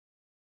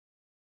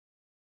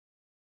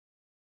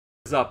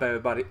What's up,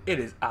 everybody? It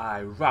is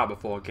I,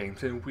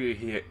 Robert4Games, and we're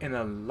here in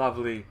a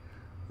lovely,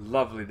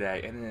 lovely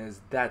day. And it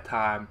is that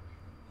time,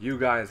 you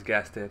guys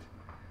guessed it.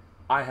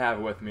 I have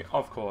with me,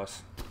 of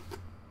course,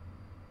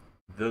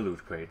 the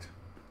Loot Crate.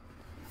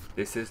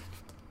 This is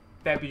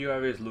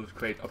February's Loot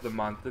Crate of the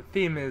month. The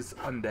theme is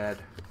undead.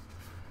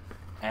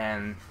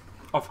 And,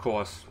 of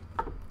course,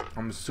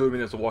 I'm assuming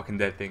there's a Walking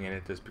Dead thing in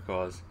it just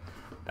because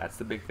that's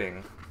the big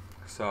thing.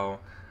 So,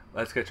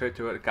 let's get straight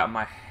to it. Got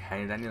my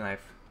handy dandy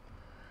knife.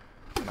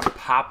 I'm gonna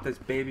pop this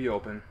baby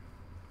open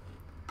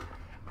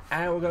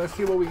and we're gonna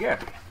see what we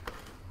get.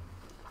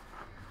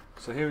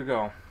 So here we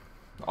go.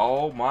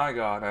 Oh my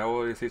god, I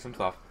already see some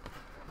stuff.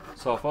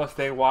 So first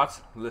thing, watch,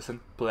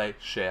 listen, play,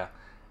 share.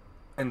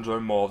 Enjoy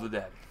more of the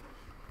dead.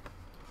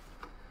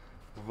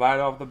 Right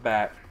off the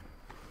bat,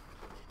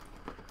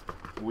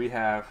 we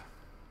have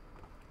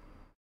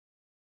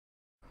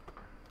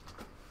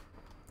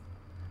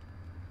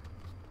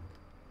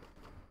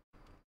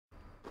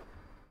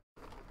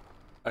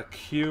a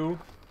Q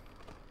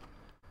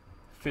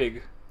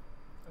Fig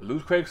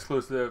Loot Crate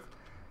exclusive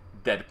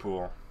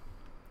Deadpool.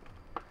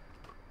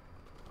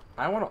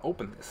 I want to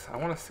open this. I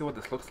want to see what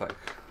this looks like.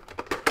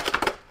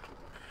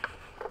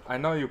 I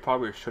know you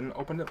probably shouldn't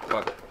open it,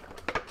 but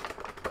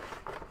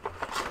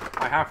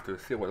I have to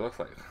see what it looks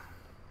like.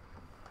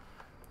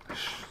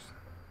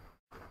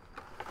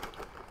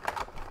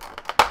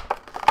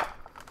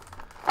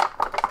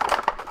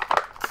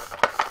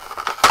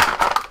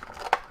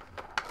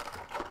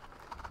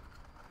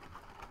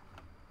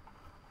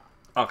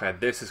 Okay,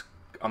 this is,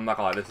 I'm not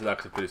gonna lie, this is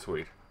actually pretty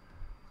sweet.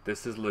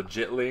 This is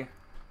legitly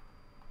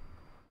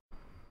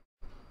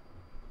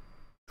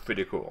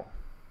pretty cool.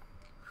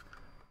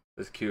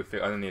 This cute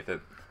figure underneath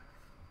it.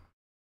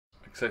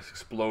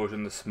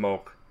 Explosion, the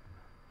smoke,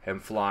 him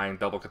flying,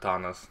 double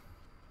katanas.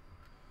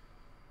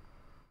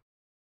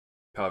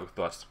 Pelvic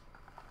thrust.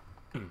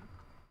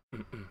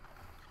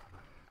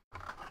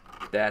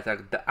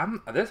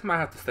 This might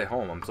have to stay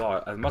home, I'm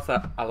sorry. As much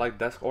as I like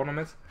desk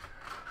ornaments,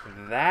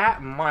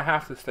 that might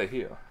have to stay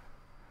here.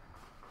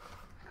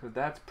 Because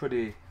that's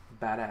pretty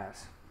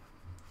badass.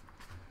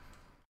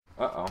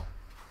 Uh-oh.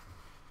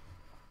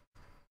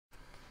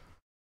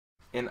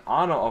 In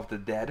honor of the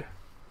dead,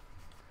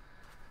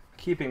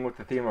 keeping with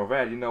the theme of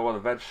red, you know what a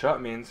red shirt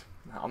means.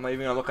 I'm not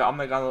even gonna look at, I'm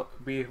not gonna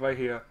be right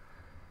here.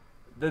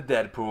 The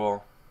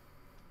Deadpool.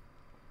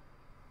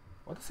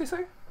 What does he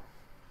say?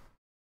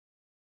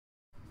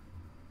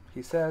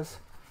 He says,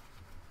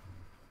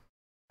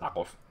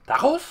 tacos.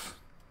 Tacos?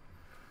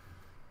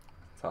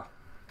 So,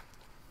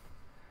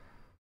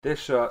 this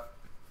shirt,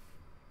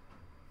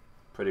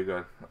 pretty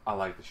good. I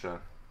like the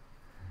shirt.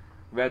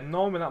 Red,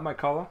 normally not my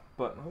color,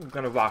 but I'm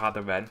gonna rock out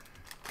the red.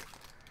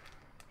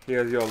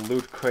 Here's your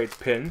Loot Crate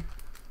pin.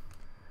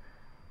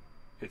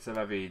 It's a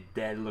very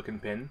dead looking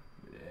pin.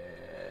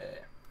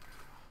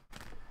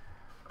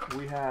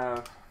 We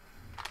have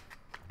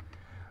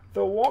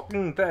The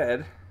Walking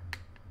Dead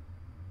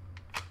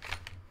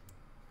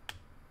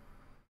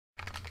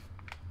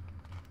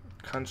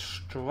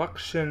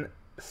construction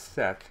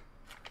set.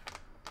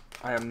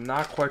 I am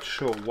not quite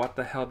sure what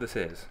the hell this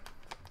is.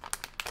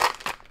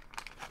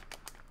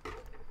 I'm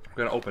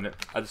gonna open it.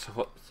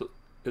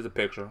 There's a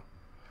picture.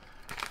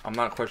 I'm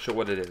not quite sure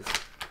what it is.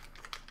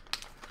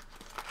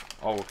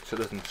 Oh, so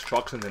there's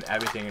instructions and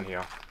everything in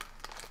here.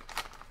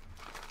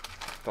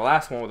 The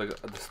last one with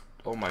the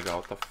oh my god,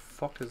 what the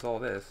fuck is all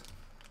this?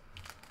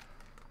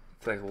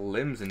 It's like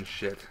limbs and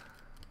shit.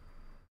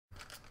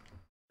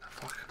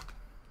 Fuck.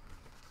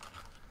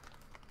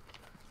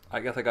 I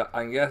guess I got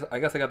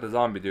the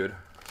zombie dude.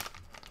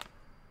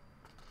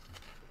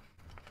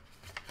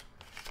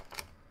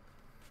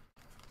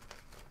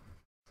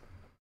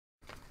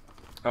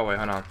 Oh wait,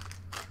 hold on.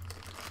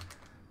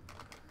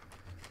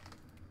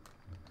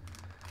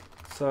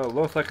 So it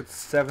looks like it's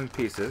 7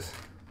 pieces.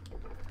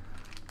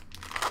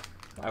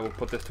 I will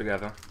put this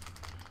together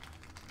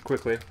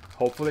quickly,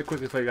 hopefully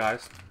quickly for you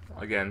guys.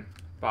 Again,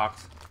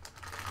 box.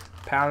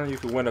 Apparently you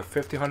could win a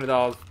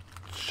 $1,500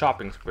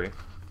 shopping spree.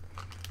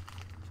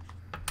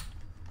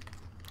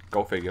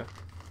 Go figure.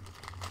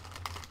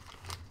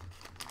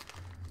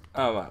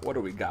 Alright, what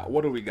do we got?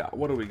 What do we got?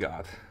 What do we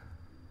got?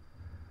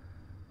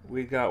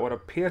 We got what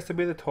appears to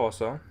be the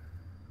torso.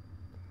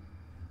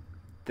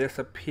 This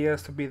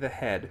appears to be the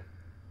head.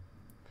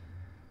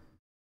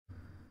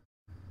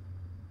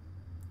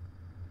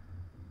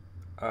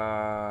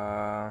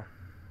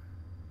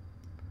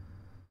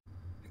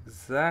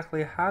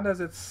 Exactly how does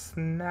it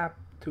snap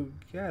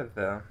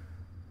together?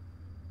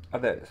 Oh,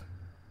 there it is.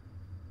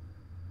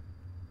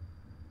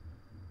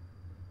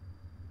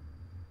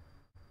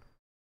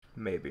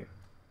 Maybe.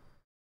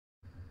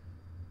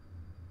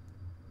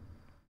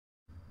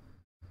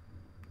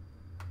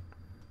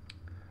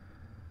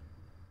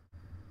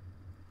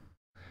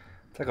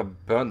 It's like a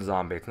burnt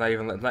zombie. It's not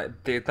even not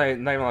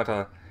even like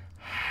a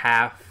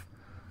half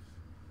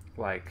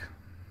like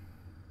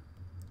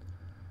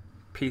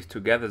pieced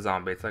together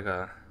zombie. It's like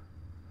a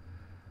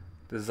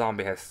this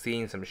zombie has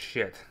seen some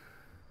shit.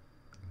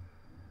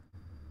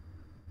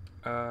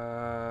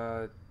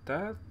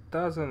 That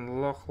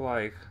doesn't look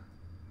like...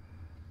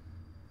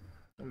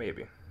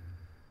 Maybe.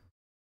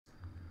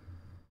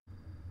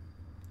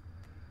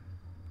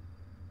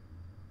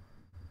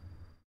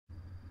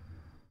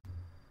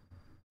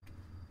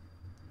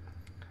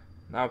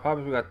 Now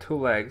probably we got 2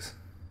 legs.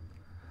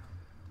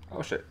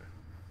 Oh shit.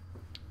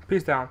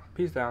 Peace down.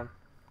 Peace down.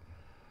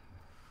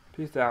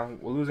 Peace down.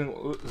 We're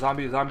losing.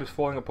 Zombie's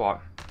falling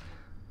apart.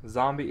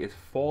 Zombie is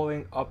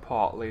falling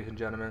apart, ladies and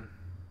gentlemen.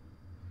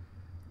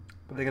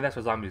 I think that's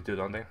what zombies do,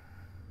 don't they?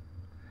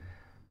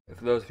 And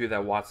for those of you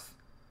that watch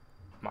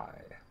my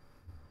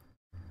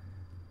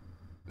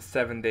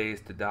 7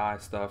 days to die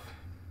stuff.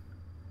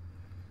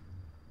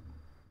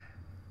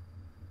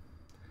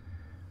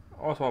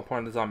 I also want to point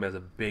out the zombie has a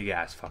big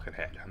ass fucking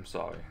head. I'm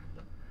sorry.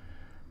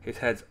 His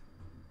head's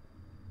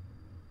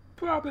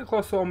probably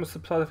close to almost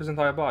the size of his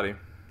entire body.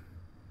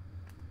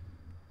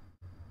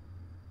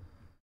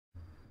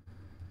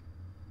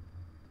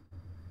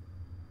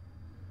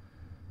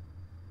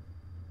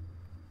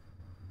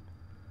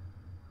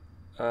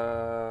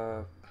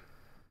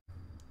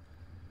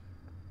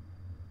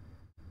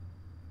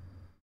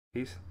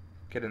 Peace.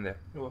 Get in there.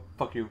 You know what?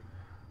 Fuck you.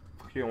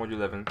 Fuck you and what you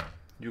live in.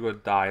 You go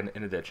die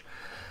in a ditch.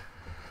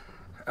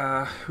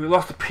 We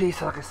lost a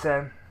piece, like I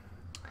said.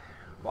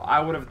 What I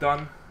would have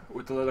done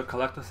with the little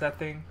collector set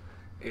thing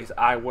is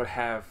I would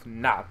have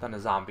not done a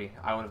zombie.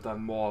 I would have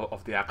done more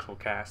of the actual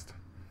cast.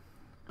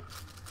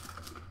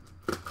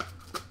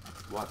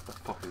 What the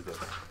fuck is this?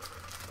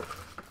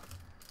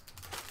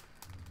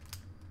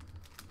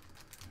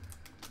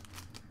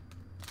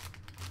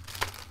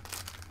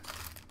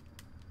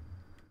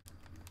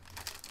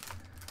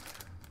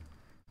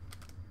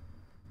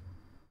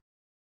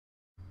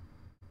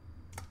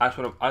 I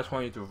just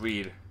want you to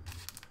read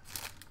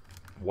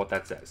what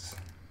that says.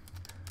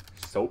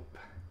 Soap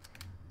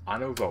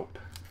on a rope.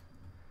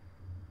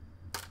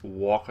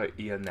 Walker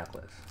ear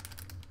necklace.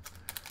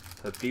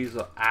 So these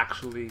are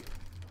actually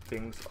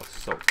things of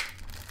soap.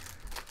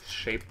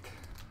 Shaped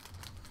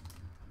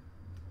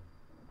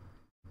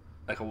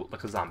like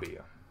a zombie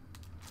ear.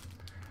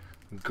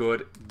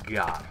 Good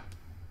God.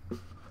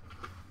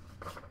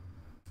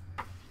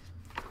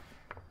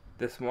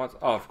 This one's,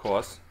 oh, of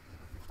course,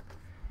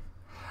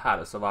 how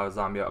to survive a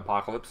zombie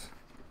apocalypse.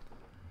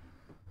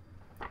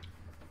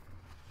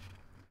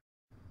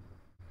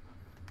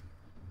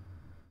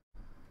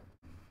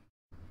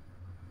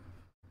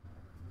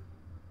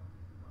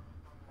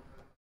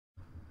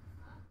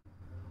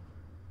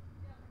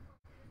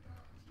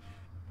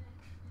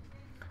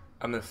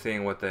 I'm just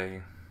seeing what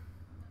they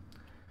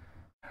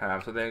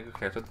have. So they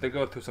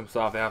go through some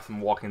stuff. They have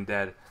some Walking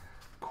Dead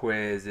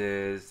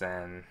quizzes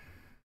and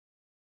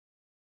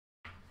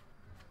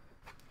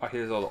oh,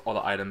 here's all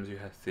the items you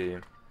have to see.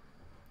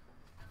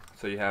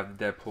 So you have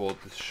Deadpool,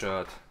 this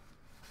shirt,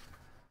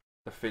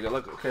 the figure.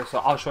 Look, okay, so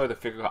I'll show you the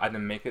figure. I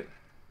didn't make it,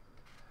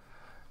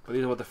 but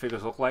these are what the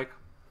figures look like.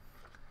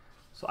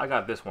 So I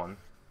got this one,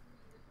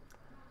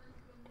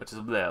 which is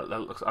bleh. That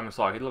looks. I'm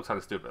sorry, he looks kind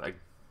of stupid. Like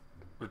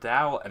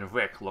Daryl and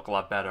Rick look a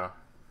lot better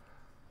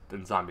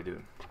than Zombie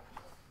Dude.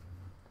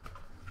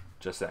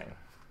 Just saying.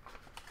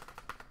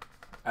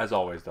 As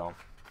always, though.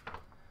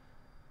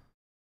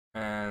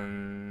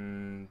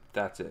 And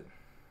that's it.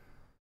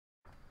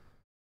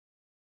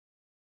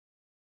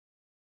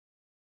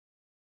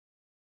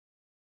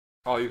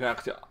 Oh, you can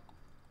actually,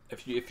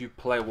 if you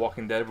play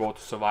Walking Dead Road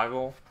to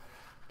Survival,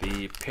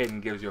 the pin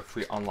gives you a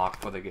free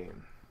unlock for the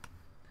game.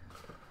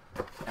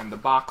 And the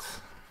box,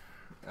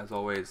 as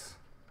always,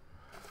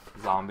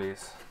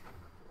 zombies.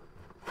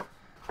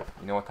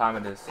 You know what time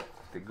it is?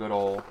 The good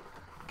old,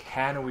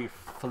 can we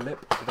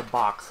flip the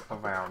box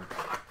around?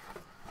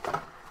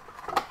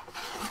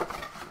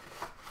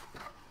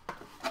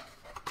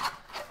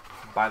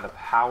 By the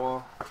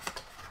power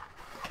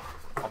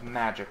of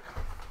magic.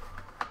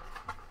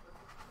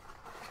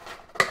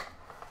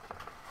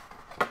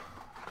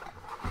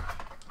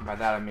 By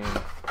that I mean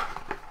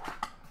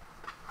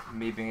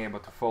me being able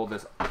to fold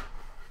this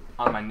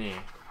on my knee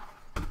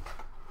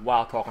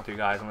while talking to you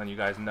guys and letting you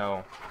guys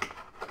know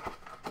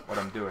what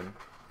I'm doing.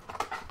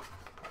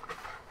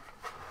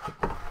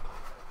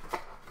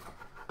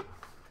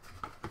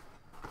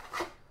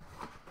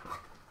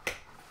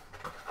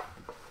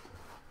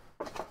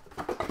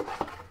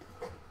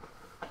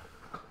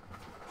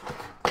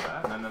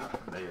 No.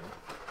 There you go.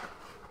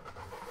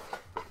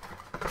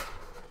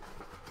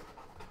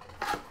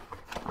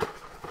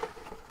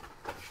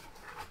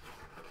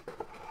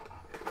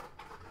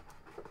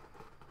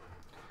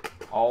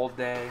 All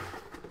day,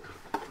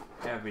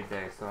 every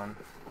day, son.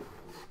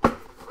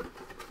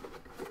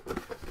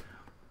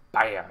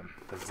 Bam!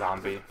 The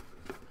zombie.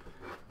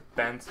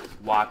 Bent,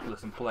 watch,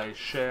 listen, play,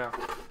 share.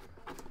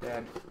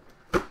 Then,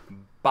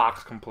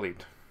 box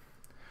complete.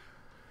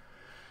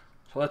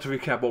 So let's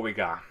recap what we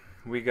got.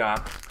 We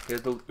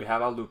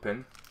have our loop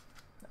pin.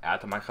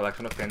 Add to my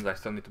collection of pins. I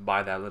still need to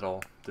buy that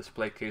little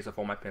display case of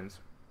all my pins.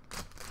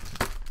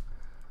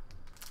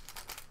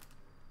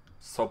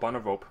 Soap on a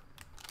rope.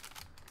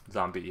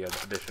 Zombie ear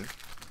edition.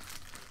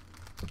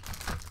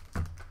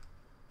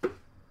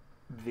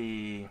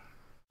 The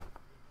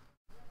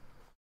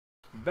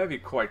very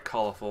quite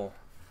colorful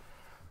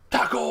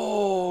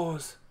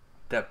tacos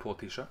Deadpool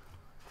t-shirt.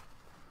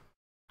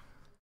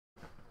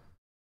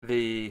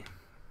 I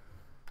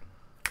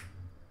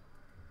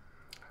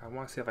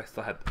want to see if I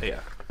still had,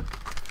 yeah,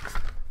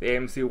 the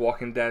AMC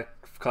Walking Dead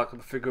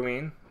collectible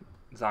figurine,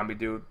 Zombie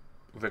Dude,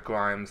 Rick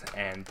Grimes,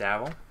 and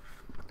Daryl.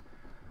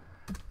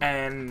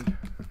 And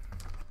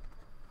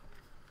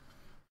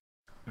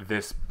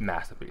this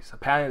masterpiece.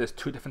 Apparently there's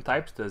two different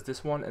types. There's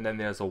this one, and then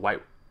there's a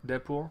white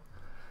Deadpool.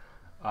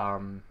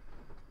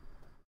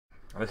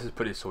 This is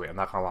pretty sweet, I'm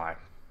not gonna lie.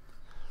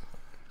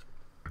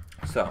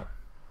 So,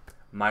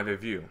 my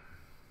review.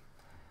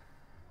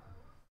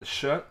 The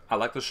shirt, I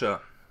like the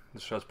shirt. The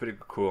shirt's pretty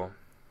cool.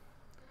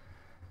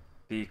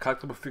 The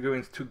collectible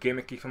figurine's too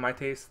gimmicky for my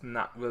taste.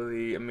 Not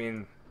really, I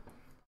mean,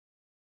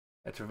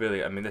 it's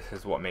really, I mean, this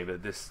is what, maybe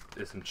this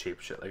is some cheap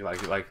shit.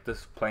 Like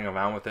this, playing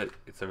around with it,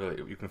 it's a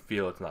really, you can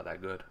feel it's not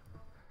that good.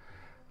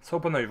 This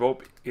open the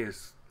rope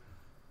is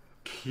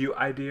cute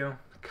idea,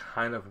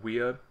 kind of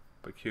weird,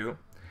 but cute.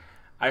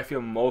 I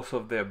feel most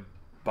of their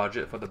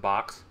budget for the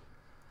box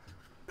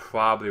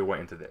probably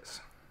went into this.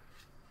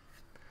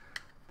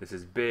 This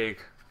is big,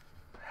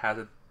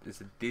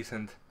 it's a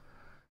decent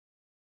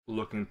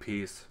looking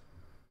piece.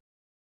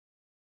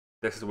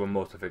 This is where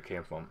most of it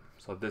came from.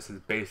 So this is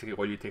basically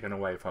what you're taking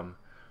away from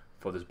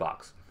for this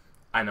box.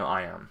 I know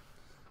I am.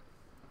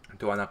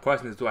 Do I not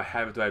question is, do I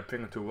have it, do I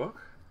bring it to work?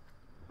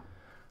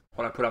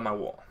 Or do I put it on my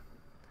wall?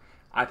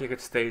 I think it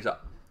stays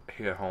up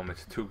here at home.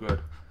 It's too good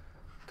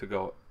to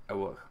go at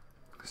work.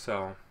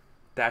 So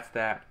that's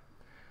that.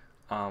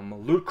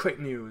 Loot Crate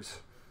news.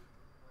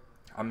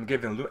 I'm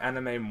giving Loot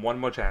Anime one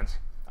more chance.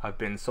 I've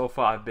been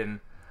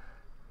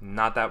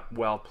not that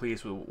well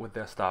pleased with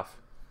their stuff.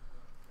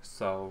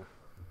 So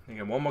you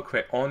get one more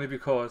crate only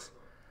because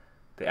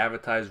they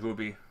advertised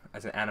RWBY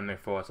as an anime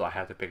for, so I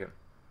had to pick it.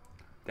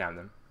 Damn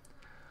them.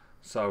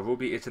 So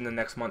RWBY is in the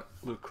next month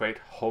Loot Crate.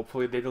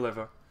 Hopefully they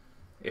deliver.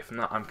 If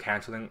not, I'm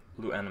canceling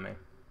Loot Anime.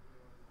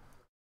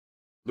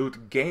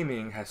 Loot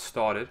Gaming has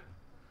started.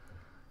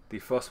 The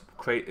first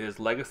crate is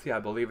Legacy. I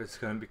believe it's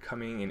going to be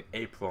coming in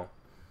April.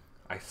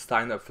 I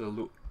signed up for the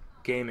Loot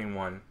Gaming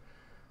one.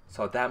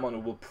 So that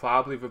one will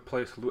probably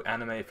replace Loot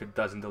Anime if it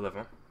doesn't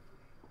deliver.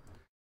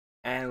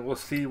 And we'll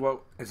see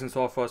what is in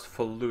store for us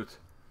for Loot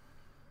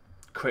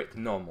Crate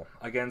normal.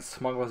 Again,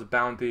 Smuggler's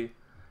Bounty.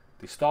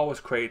 The Star Wars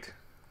crate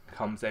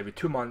comes every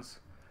 2 months.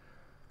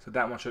 So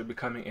that one should be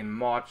coming in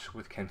March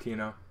with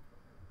Cantina.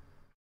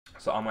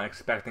 So I'm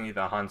expecting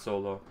either Han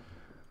Solo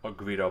or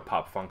Greedo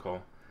Pop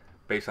Funko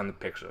based on the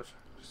pictures.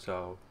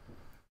 So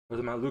those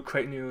are my Loot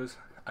Crate news.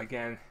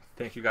 Again,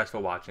 thank you guys for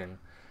watching.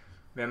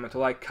 Remember to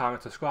like,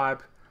 comment,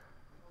 subscribe.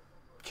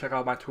 Check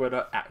out my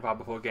Twitter at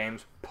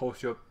Rob4Games.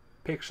 Post your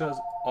pictures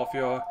of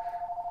your,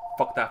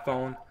 fuck that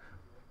phone.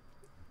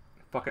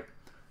 Fuck it.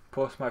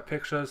 Post my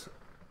pictures.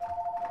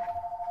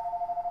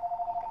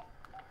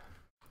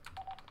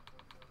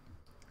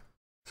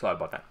 Sorry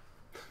about that.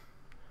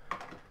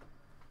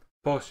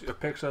 Post your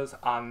pictures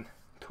on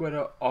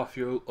Twitter of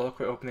your Loot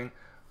Crate opening.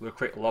 Loot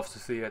Crate loves to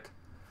see it.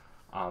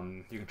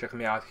 You can check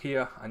me out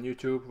here on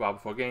YouTube,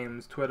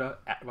 Rob4Games, Twitter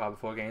at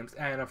Rob4Games,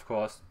 and of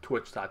course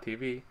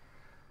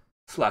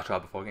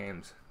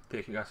twitch.tv/Rob4Games.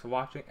 Thank you guys for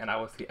watching, and I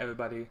will see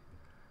everybody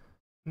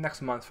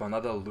next month for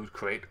another Loot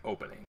Crate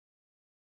opening.